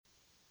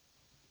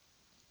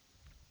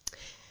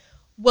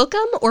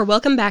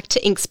Welcome back to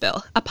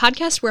Inkspill, a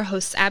podcast where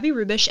hosts Abby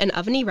Ruebush and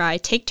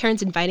Avani take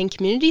turns inviting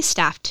community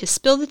staff to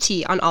spill the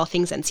tea on all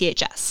things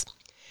NCHS.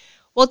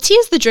 While tea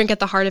is the drink at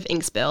the heart of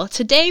Inkspill,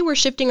 today we're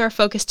shifting our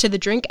focus to the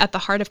drink at the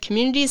heart of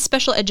community's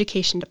special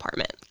education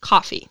department,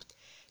 coffee.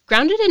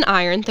 Grounded in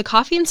iron, the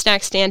coffee and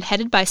snack stand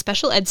headed by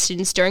special ed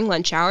students during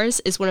lunch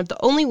hours is one of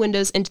the only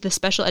windows into the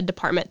special ed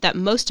department that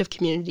most of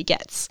community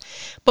gets.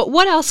 But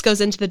what else goes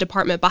into the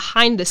department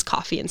behind this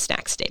coffee and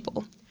snack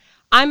staple?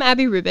 I'm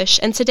Abby Ruebush,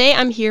 and today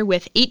I'm here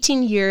with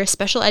 18-year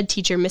special ed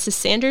teacher Mrs.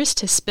 Sanders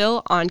to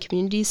spill on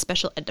community's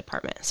special ed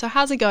department. So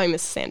how's it going, Mrs.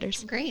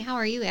 Sanders? Great. How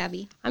are you,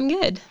 Abby? I'm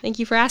good. Thank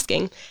you for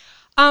asking.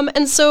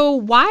 And so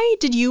why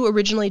did you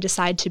originally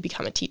decide to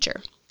become a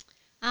teacher?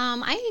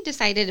 I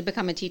decided to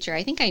become a teacher.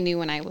 I think I knew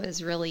when I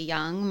was really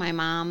young. My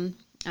mom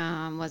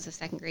was a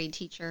second grade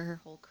teacher her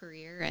whole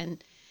career,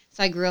 and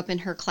so I grew up in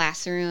her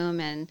classroom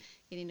and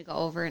getting to go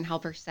over and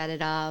help her set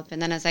it up.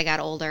 And then as I got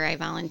older, I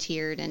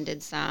volunteered and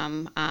did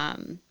some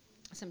time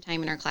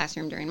in her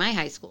classroom during my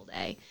high school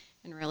day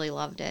and really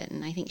loved it.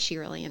 And I think she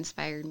really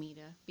inspired me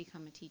to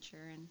become a teacher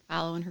and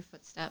follow in her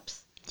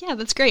footsteps. Yeah,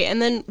 that's great.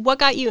 And then what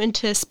got you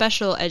into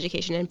special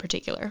education in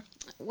particular?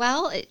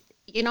 Well,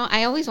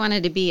 I always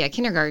wanted to be a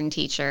kindergarten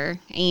teacher.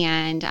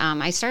 And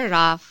I started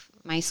off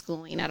my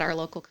schooling at our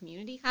local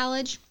community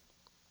college.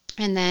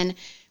 And then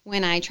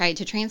when I tried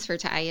to transfer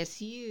to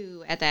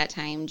ISU at that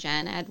time,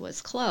 Gen Ed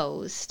was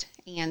closed.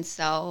 And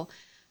so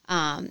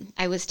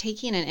I was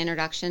taking an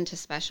introduction to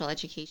special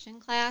education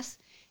class,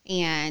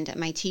 and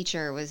my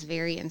teacher was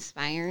very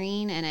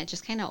inspiring, and it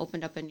just kind of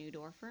opened up a new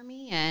door for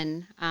me.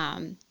 And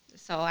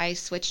so I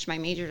switched my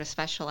major to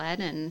special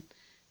ed, and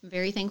I'm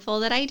very thankful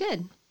that I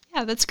did.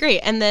 Yeah, that's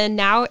great. And then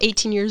now,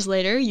 18 years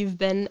later, you've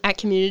been at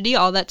community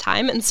all that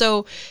time. And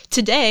so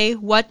today,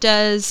 what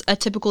does a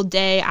typical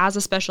day as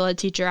a special ed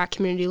teacher at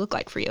community look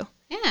like for you?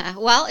 Yeah,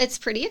 well, it's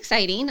pretty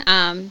exciting.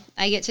 I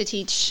get to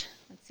teach,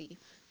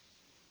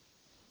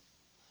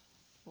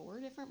 4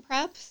 different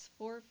preps,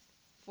 four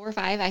or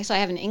five. So I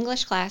have an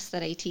English class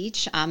that I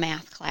teach, a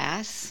math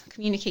class,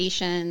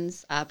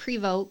 communications,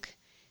 pre-voc,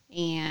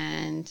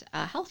 and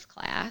a health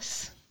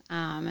class.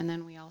 And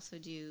then we also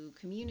do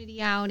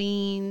community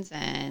outings,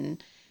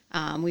 and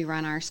we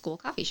run our school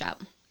coffee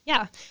shop.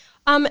 Yeah.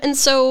 And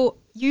so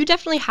you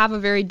definitely have a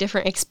very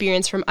different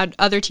experience from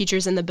other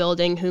teachers in the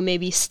building who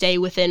maybe stay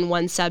within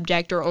one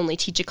subject or only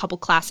teach a couple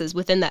classes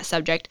within that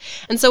subject.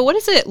 And so what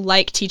is it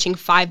like teaching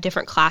 5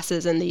 different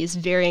classes in these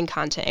varying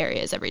content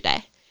areas every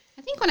day?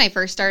 I think when I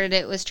first started,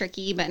 it was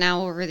tricky, but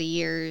now over the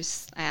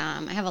years, I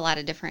have a lot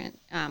of different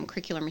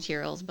curricular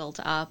materials built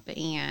up,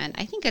 and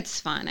I think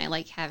it's fun. I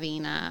like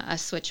having a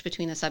switch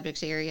between the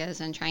subject areas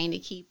and trying to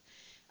keep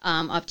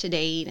up to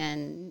date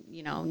and,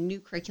 new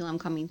curriculum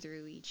coming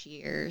through each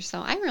year. So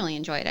I really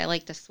enjoy it. I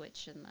like the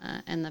switch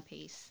and the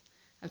pace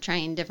of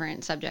trying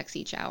different subjects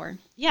each hour.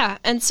 Yeah,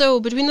 and so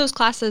between those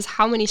classes,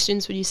 how many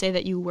students would you say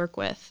that you work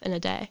with in a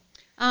day?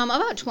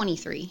 About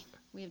 23.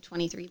 We have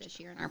 23 this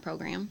year in our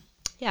program.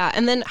 Yeah,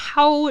 and then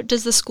how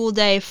does the school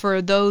day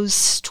for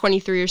those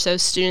 23 or so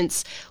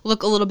students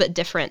look a little bit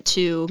different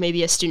to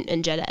maybe a student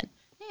in Gen Ed?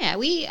 Yeah,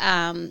 we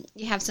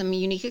have some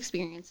unique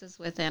experiences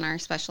within our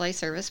specialized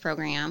service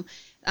program.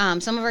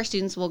 Some of our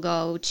students will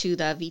go to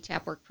the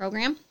VTAP work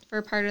program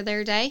for part of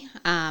their day,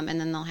 and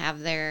then they'll have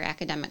their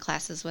academic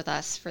classes with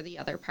us for the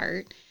other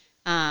part.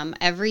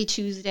 Every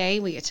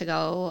Tuesday, we get to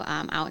go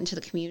out into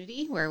the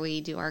community where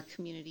we do our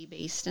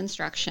community-based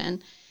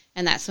instruction.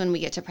 And that's when we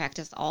get to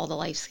practice all the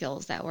life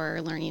skills that we're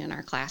learning in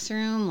our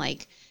classroom,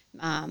 like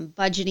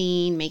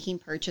budgeting, making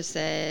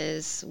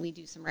purchases. We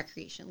do some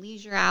recreation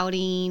leisure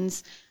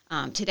outings.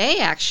 Today,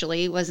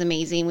 actually, was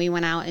amazing. We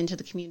went out into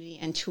the community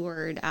and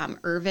toured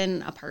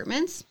Irvin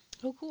Apartments.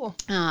 Oh, cool.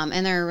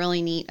 And they're a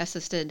really neat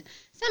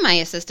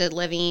semi-assisted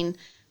living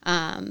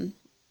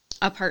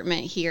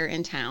apartment here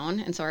in town.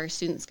 And so our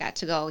students got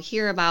to go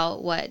hear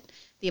about what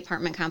the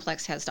apartment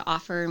complex has to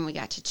offer, and we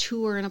got to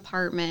tour an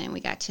apartment, and we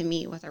got to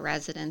meet with a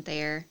resident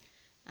there.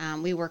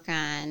 We work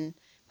on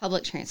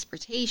public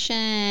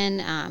transportation,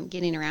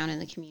 getting around in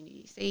the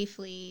community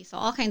safely, so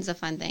all kinds of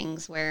fun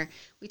things where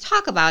we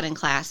talk about in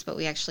class, but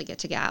we actually get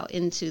to get out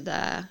into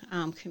the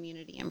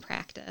community and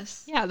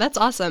practice. Yeah, that's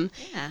awesome.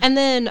 Yeah. And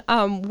then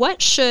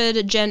what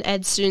should Gen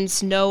Ed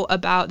students know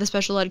about the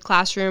special ed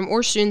classroom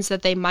or students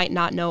that they might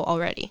not know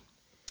already?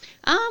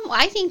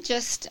 I think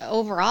just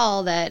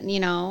overall that,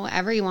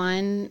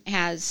 everyone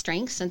has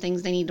strengths and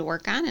things they need to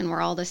work on, and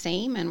we're all the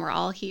same, and we're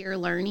all here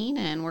learning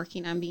and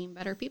working on being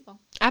better people.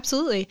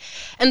 Absolutely.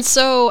 And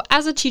so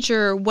as a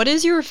teacher, what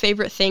is your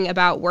favorite thing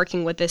about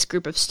working with this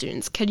group of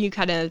students? Can you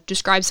kind of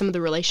describe some of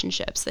the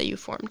relationships that you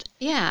formed?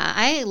 Yeah,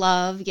 I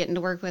love getting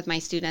to work with my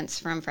students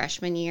from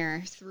freshman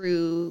year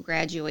through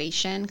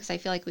graduation because I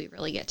feel like we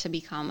really get to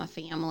become a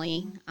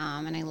family.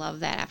 And I love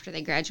that after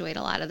they graduate,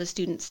 a lot of the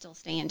students still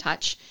stay in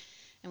touch.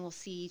 And we'll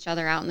see each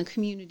other out in the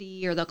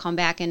community, or they'll come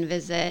back and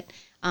visit.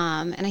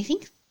 And I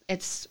think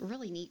it's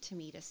really neat to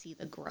me to see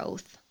the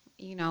growth,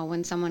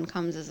 when someone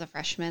comes as a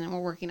freshman and we're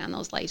working on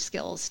those life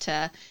skills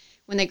to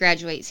when they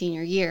graduate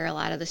senior year, a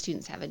lot of the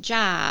students have a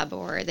job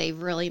or they've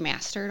really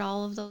mastered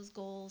all of those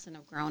goals and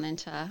have grown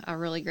into a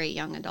really great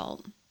young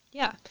adult.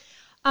 Yeah.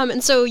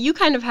 And so you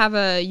kind of have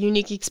a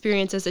unique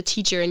experience as a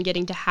teacher in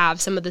getting to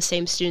have some of the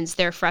same students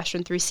their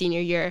freshman through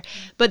senior year,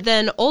 but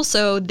then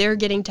also they're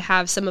getting to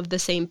have some of the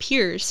same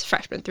peers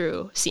freshman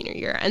through senior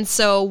year. And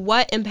so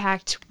what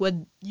impact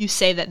would you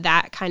say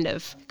that kind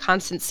of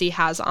constancy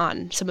has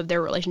on some of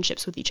their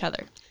relationships with each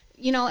other?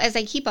 You know, as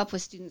I keep up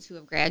with students who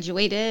have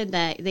graduated,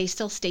 that they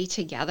still stay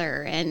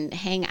together and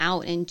hang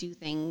out and do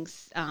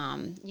things,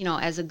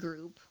 as a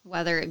group,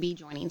 whether it be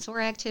joining SOAR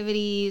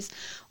activities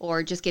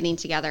or just getting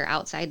together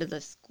outside of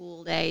the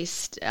school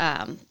days,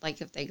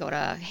 like if they go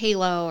to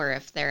Halo or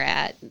if they're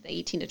at the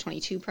 18 to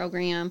 22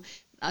 program.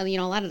 A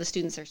lot of the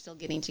students are still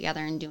getting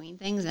together and doing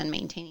things and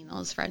maintaining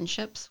those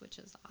friendships, which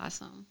is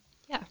awesome.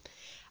 Yeah.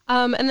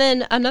 And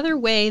then another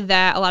way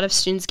that a lot of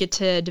students get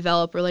to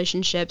develop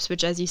relationships,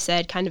 which, as you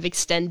said, kind of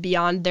extend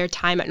beyond their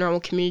time at normal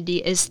community,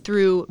 is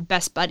through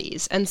Best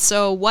Buddies. And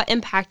so what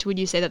impact would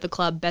you say that the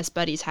club Best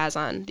Buddies has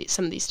on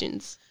some of these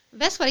students?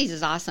 Best Buddies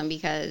is awesome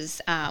because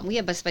we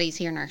have Best Buddies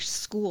here in our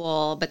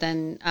school, but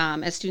then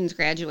as students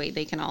graduate,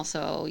 they can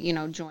also,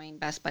 join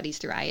Best Buddies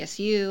through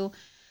ISU.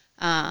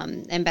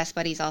 And Best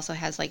Buddies also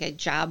has like a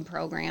job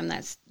program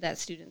that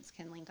students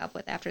can link up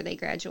with after they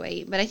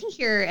graduate. But I think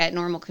here at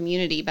Normal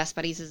Community, Best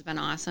Buddies has been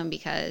awesome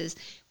because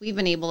we've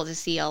been able to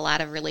see a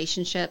lot of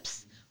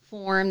relationships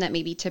form that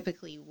maybe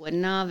typically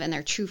wouldn't have, and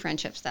they're true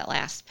friendships that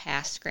last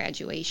past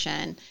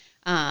graduation.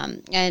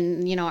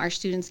 And our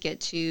students get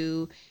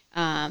to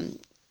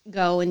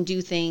go and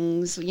do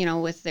things,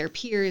 with their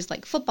peers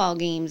like football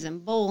games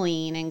and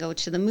bowling and go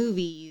to the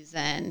movies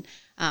and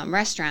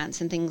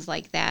restaurants and things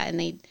like that. And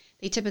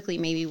they typically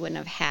maybe wouldn't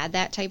have had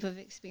that type of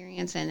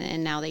experience,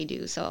 and now they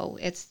do. So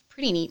it's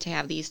pretty neat to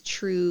have these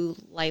true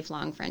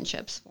lifelong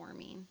friendships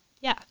forming.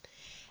 Yeah.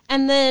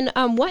 And then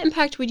what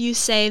impact would you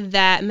say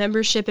that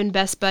membership in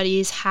Best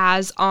Buddies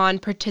has on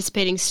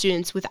participating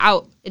students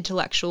without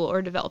intellectual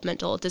or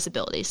developmental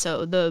disabilities,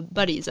 so the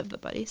buddies of the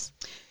buddies?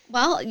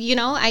 Well,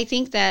 I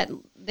think that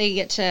they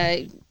get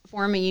to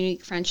form a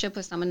unique friendship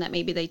with someone that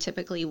maybe they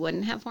typically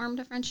wouldn't have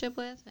formed a friendship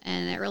with,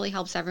 and it really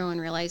helps everyone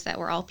realize that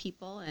we're all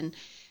people and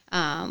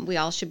we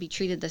all should be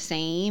treated the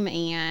same,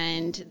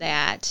 and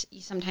that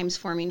sometimes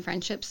forming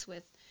friendships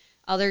with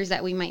others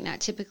that we might not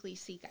typically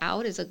seek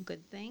out is a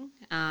good thing,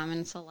 and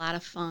it's a lot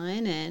of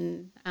fun.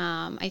 And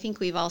I think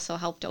we've also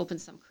helped open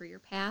some career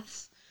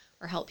paths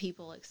or help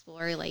people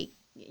explore, like,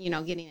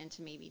 getting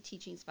into maybe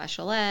teaching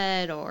special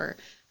ed or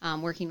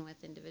working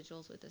with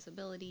individuals with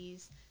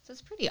disabilities. So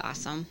it's pretty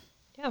awesome.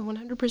 Yeah,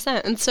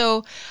 100%. And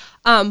so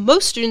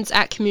most students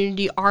at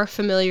community are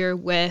familiar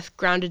with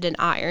Grounded in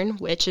Iron,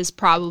 which is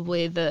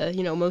probably the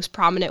most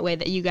prominent way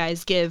that you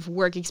guys give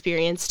work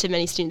experience to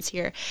many students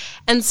here.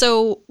 And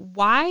so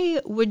why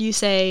would you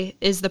say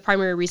is the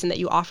primary reason that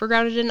you offer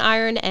Grounded in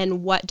Iron,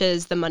 and what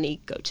does the money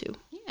go to?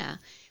 Yeah,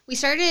 we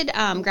started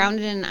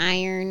Grounded in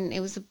Iron. It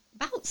was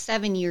about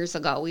 7 years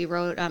ago. We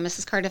wrote,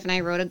 Mrs. Cardiff and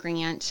I wrote a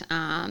grant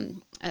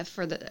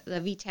for the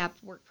VTAP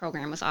work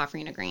program was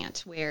offering a grant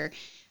where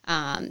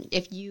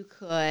if you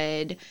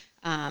could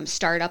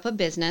start up a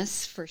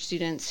business for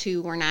students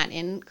who were not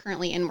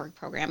currently in work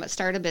program, but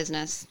start a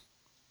business,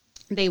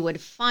 they would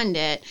fund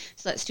it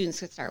so that students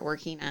could start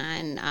working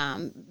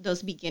on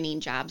those beginning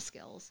job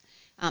skills.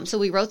 So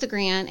we wrote the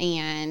grant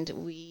and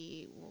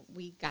we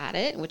got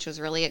it, which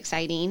was really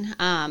exciting.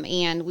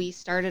 And we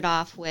started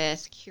off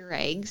with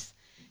Keurigs.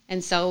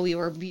 And so we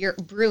were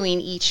brewing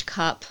each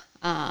cup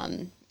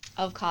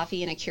of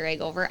coffee in a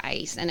Keurig over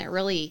ice, and it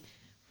really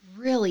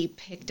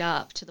picked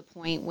up to the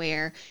point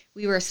where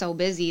we were so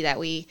busy that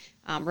we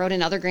wrote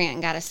another grant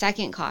and got a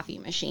second coffee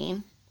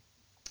machine.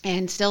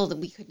 And still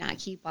we could not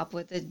keep up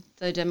with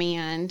the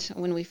demand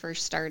when we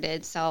first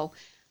started. So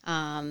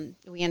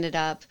we ended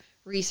up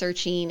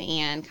researching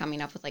and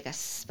coming up with like a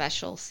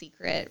special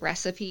secret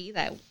recipe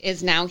that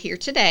is now here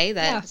today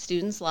that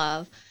students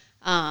love.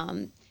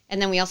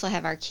 And then we also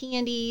have our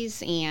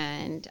candies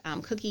and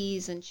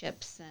cookies and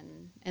chips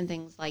and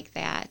things like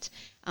that.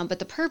 But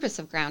the purpose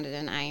of Grounded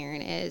in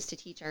Iron is to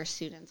teach our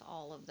students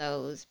all of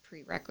those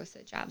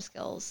prerequisite job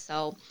skills.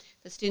 So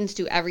the students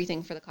do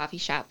everything for the coffee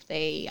shop.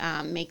 They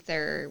make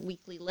their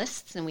weekly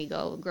lists, and we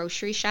go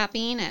grocery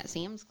shopping at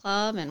Sam's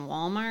Club and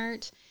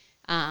Walmart.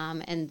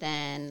 And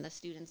then the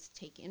students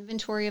take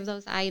inventory of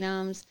those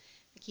items,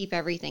 keep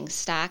everything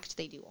stocked.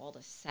 They do all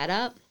the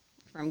setup,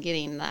 from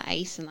getting the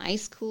ice in the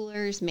ice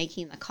coolers,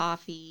 making the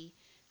coffee,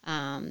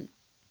 and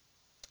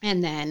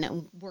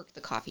then work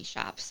the coffee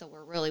shop. So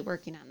we're really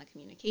working on the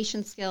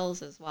communication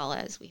skills, as well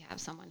as we have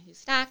someone who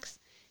stocks.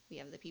 We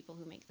have the people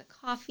who make the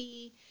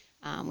coffee.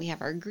 We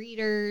have our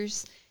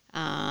greeters,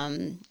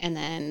 and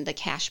then the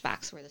cash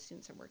box where the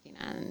students are working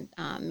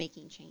on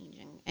making change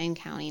and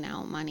counting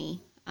out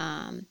money.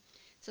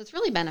 So it's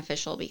really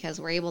beneficial because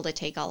we're able to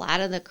take a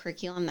lot of the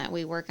curriculum that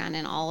we work on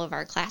in all of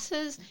our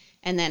classes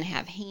and then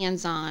have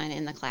hands-on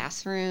in the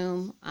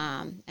classroom,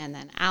 and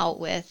then out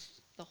with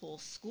the whole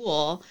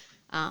school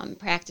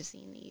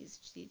practicing these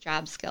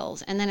job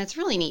skills. And then it's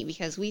really neat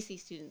because we see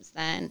students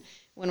then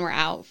when we're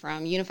out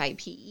from Unified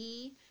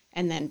PE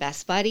and then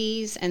Best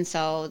Buddies. And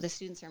so the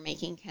students are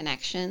making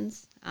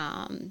connections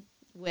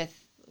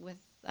with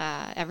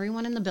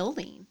everyone in the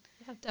building.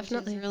 Yeah,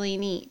 definitely. Which is really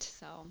neat.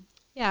 So.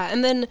 Yeah,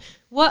 and then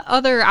what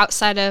other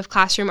outside of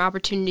classroom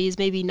opportunities,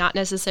 maybe not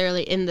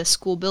necessarily in the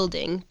school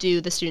building,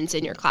 do the students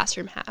in your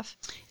classroom have?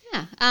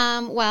 Yeah,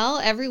 well,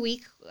 every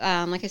week,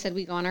 like I said,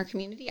 we go on our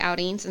community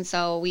outings, and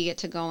so we get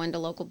to go into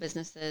local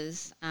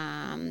businesses,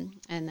 and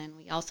then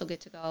we also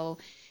get to go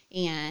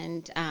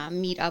and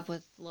meet up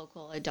with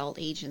local adult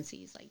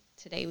agencies. Like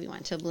today we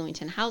went to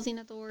Bloomington Housing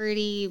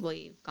Authority,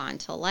 we've gone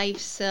to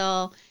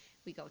Lifesill,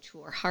 we go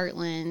to our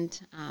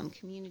Heartland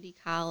Community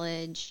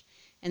College,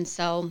 and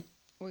so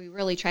we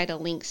really try to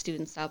link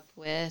students up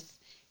with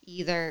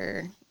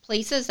either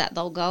places that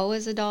they'll go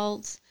as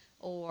adults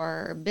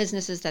or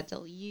businesses that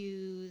they'll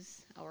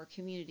use or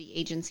community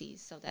agencies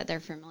so that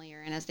they're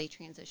familiar. And as they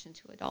transition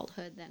to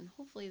adulthood, then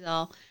hopefully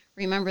they'll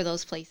remember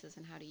those places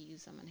and how to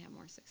use them and have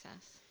more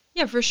success.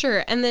 Yeah, for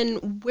sure. And then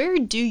where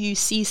do you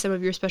see some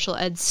of your special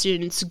ed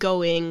students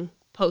going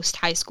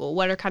post-high school?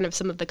 What are kind of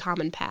some of the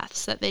common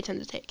paths that they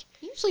tend to take?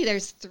 Usually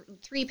there's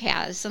three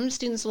paths. Some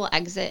students will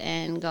exit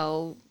and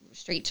go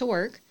straight to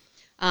work.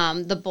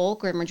 The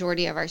bulk or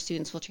majority of our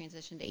students will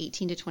transition to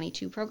 18 to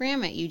 22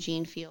 program at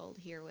Eugene Field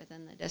here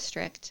within the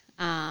district.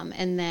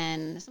 And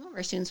then some of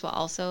our students will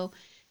also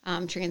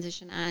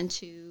transition on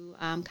to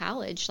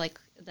college, like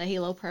the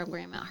Halo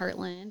program at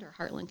Heartland or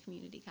Heartland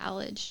Community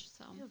College.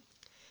 So. Yeah.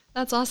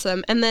 That's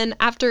awesome. And then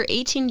after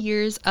 18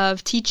 years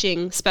of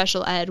teaching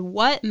special ed,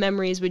 what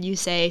memories would you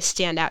say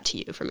stand out to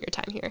you from your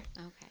time here?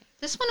 Okay.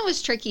 This one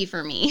was tricky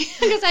for me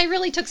because I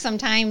really took some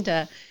time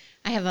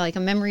I have like a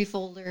memory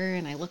folder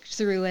and I looked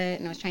through it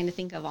and I was trying to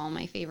think of all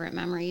my favorite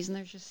memories and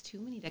there's just too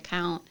many to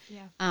count.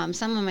 Yeah.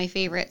 Some of my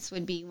favorites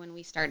would be when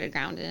we started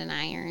Grounded in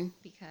Iron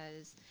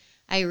because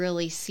I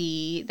really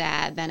see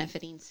that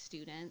benefiting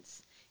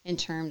students in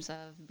terms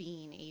of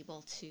being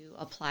able to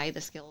apply the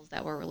skills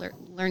that we're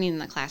learning in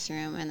the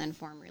classroom and then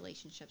form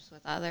relationships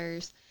with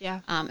others.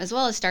 Yeah. As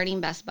well as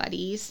starting Best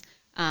Buddies.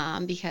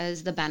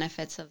 Because the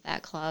benefits of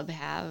that club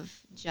have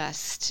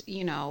just,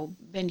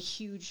 been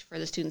huge for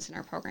the students in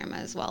our program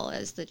as well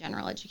as the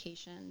general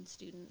education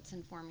students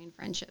and forming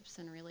friendships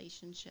and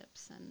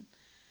relationships.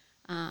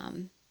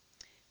 And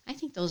I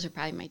think those are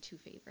probably my two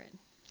favorite.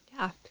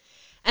 Yeah.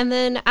 And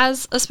then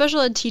as a special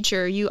ed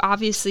teacher, you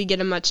obviously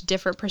get a much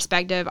different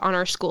perspective on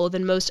our school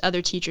than most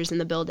other teachers in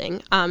the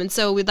building. And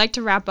so we'd like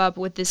to wrap up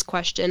with this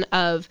question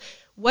of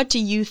what do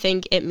you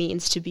think it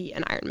means to be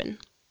an Ironman?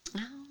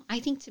 I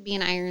think to be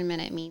an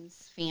Ironman, it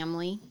means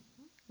family,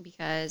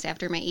 because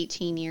after my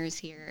 18 years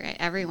here,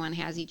 everyone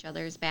has each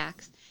other's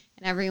backs,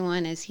 and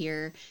everyone is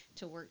here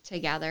to work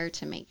together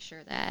to make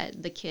sure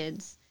that the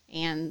kids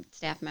and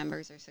staff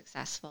members are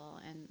successful,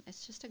 and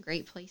it's just a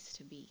great place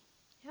to be.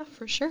 Yeah,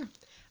 for sure.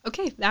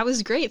 Okay, that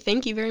was great.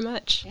 Thank you very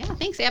much. Yeah,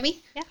 thanks,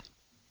 Abby. Yeah.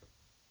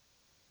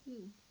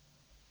 Ooh.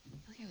 I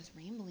feel like I was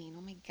rambling.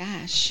 Oh, my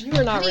gosh. You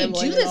were not How do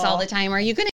rambling you do at this all all the time? Are you going to